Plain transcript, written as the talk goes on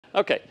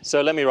Okay,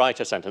 so let me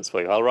write a sentence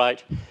for you. I'll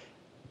write,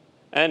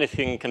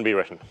 anything can be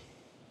written.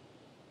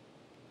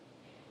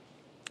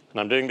 And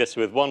I'm doing this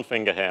with one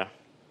finger here.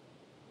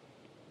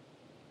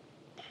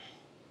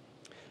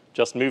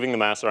 Just moving the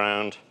mouse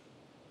around.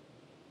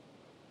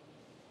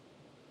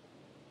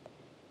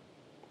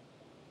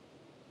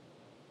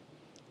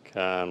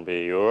 Can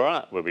be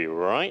right, will be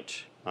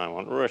right. I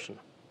want written.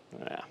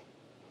 Yeah.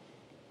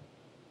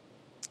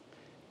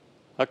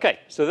 Okay,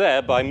 so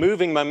there, by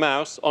moving my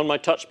mouse on my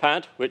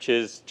touchpad, which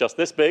is just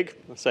this big,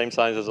 the same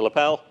size as a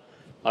lapel,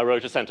 I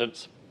wrote a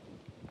sentence.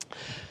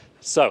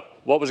 So,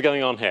 what was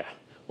going on here?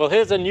 Well,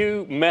 here's a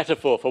new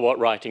metaphor for what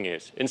writing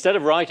is. Instead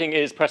of writing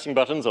is pressing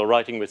buttons or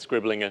writing with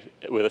scribbling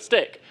with a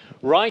stick,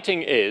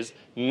 writing is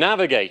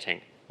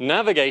navigating.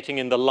 Navigating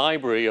in the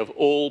library of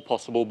all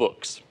possible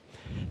books.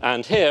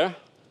 And here,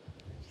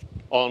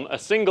 on a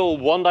single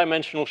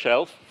one-dimensional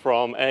shelf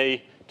from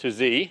A to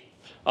Z,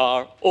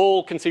 are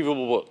all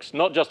conceivable books.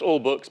 Not just all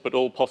books, but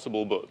all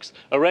possible books,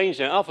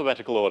 arranged in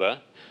alphabetical order.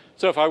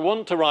 So if I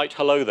want to write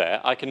hello there,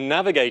 I can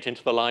navigate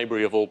into the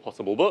library of all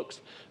possible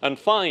books and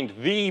find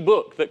the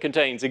book that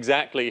contains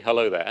exactly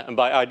hello there. And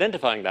by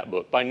identifying that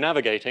book, by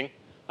navigating,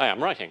 I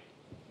am writing.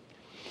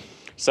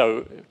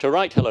 So to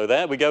write hello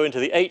there, we go into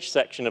the H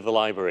section of the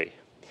library,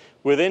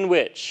 within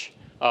which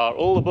are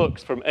all the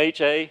books from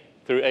HA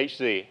through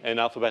HZ in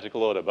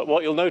alphabetical order. But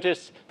what you'll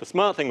notice, the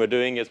smart thing we're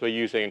doing is we're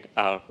using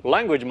our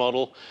language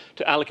model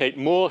to allocate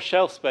more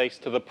shelf space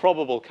to the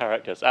probable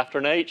characters. After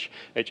an H,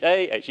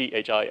 HA,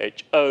 HE, HI,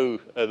 HO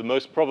are the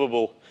most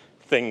probable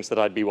things that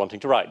I'd be wanting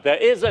to write. There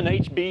is an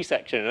HB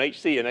section, an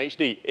HC and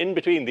HD in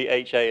between the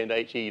HA and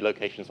HE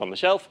locations on the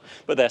shelf,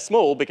 but they're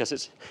small because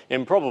it's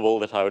improbable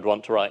that I would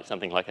want to write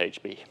something like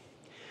HB.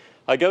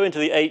 I go into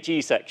the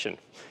HE section.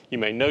 You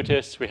may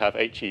notice we have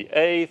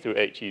HEA through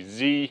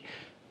HEZ.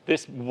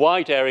 This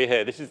white area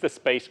here, this is the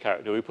space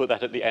character. We put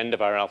that at the end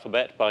of our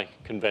alphabet by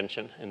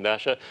convention in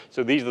Dasher.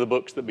 So these are the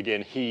books that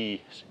begin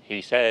he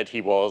said, he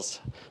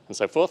was, and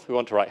so forth. We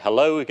want to write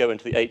hello. We go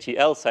into the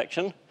HEL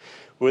section,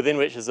 within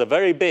which is a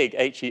very big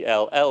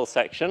HELL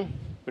section,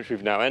 which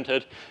we've now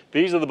entered.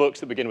 These are the books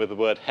that begin with the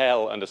word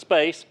hell and a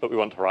space, but we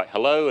want to write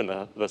hello, and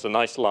there's a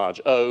nice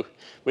large O,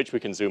 which we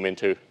can zoom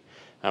into.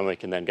 And we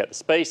can then get the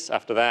space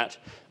after that.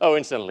 Oh,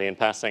 incidentally, in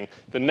passing,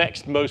 the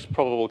next most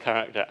probable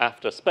character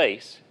after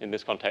space, in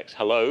this context,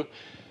 hello,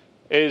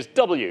 is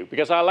W,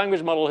 because our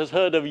language model has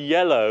heard of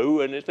yellow,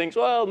 and it thinks,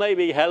 well,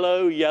 maybe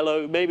hello,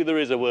 yellow, maybe there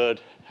is a word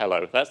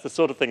hello. That's the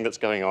sort of thing that's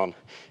going on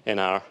in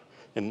our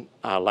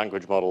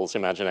language model's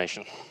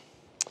imagination.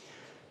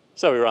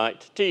 So we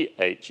write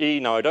THE.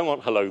 Now, I don't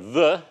want hello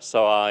the,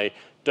 so I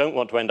don't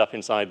want to end up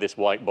inside this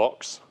white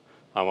box.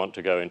 I want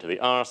to go into the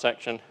R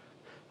section,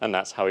 and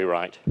that's how we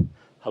write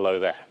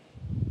hello there.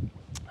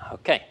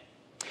 Okay.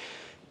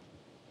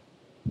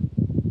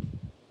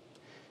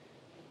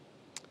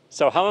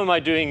 So how am I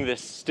doing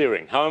this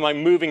steering? How am I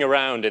moving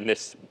around in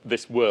this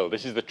world?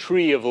 This is the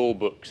tree of all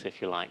books,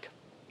 if you like.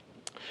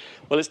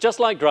 Well, it's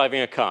just like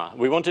driving a car.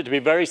 We want it to be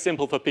very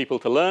simple for people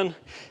to learn,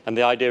 and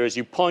the idea is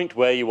you point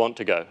where you want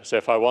to go. So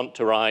if I want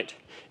to write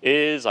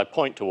is, I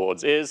point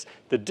towards is.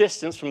 The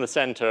distance from the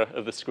center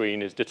of the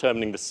screen is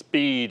determining the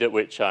speed at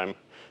which I'm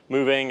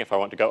moving. If I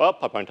want to go up,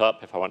 I point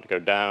up. If I want to go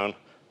down,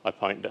 I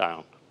point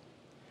down.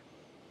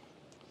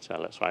 So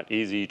let's write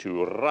easy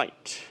to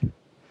write.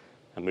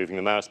 And moving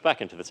the mouse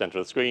back into the center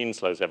of the screen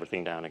slows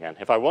everything down again.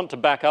 If I want to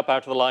back up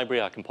out of the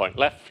library, I can point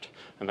left,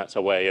 and that's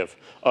a way of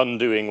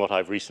undoing what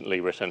I've recently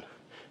written.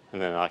 And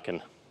then I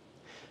can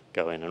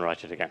go in and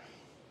write it again.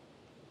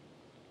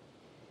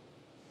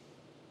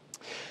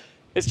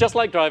 It's just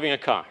like driving a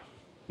car.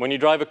 When you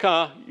drive a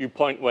car, you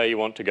point where you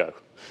want to go.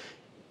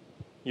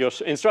 Your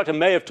instructor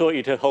may have taught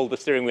you to hold the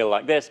steering wheel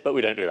like this, but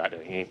we don't do that, do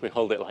we? We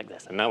hold it like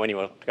this. And now when you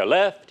want to go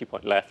left, you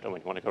point left, and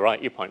when you want to go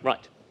right, you point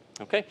right.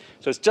 Okay?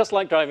 So it's just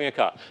like driving a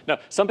car. Now,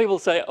 some people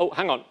say, oh,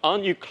 hang on,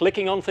 aren't you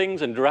clicking on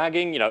things and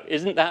dragging? You know,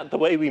 isn't that the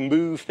way we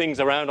move things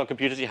around on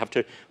computers? You have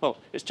to, well,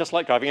 it's just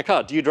like driving a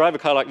car. Do you drive a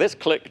car like this?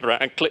 Click,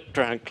 drag, click,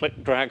 drag,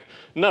 click, drag.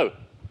 No.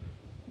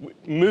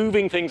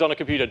 Moving things on a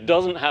computer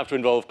doesn't have to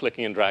involve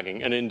clicking and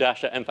dragging, and in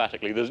Dasher,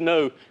 emphatically, there's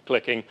no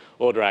clicking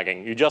or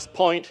dragging. You just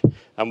point,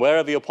 and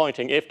wherever you're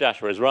pointing, if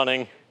Dasher is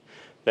running,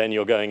 then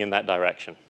you're going in that direction.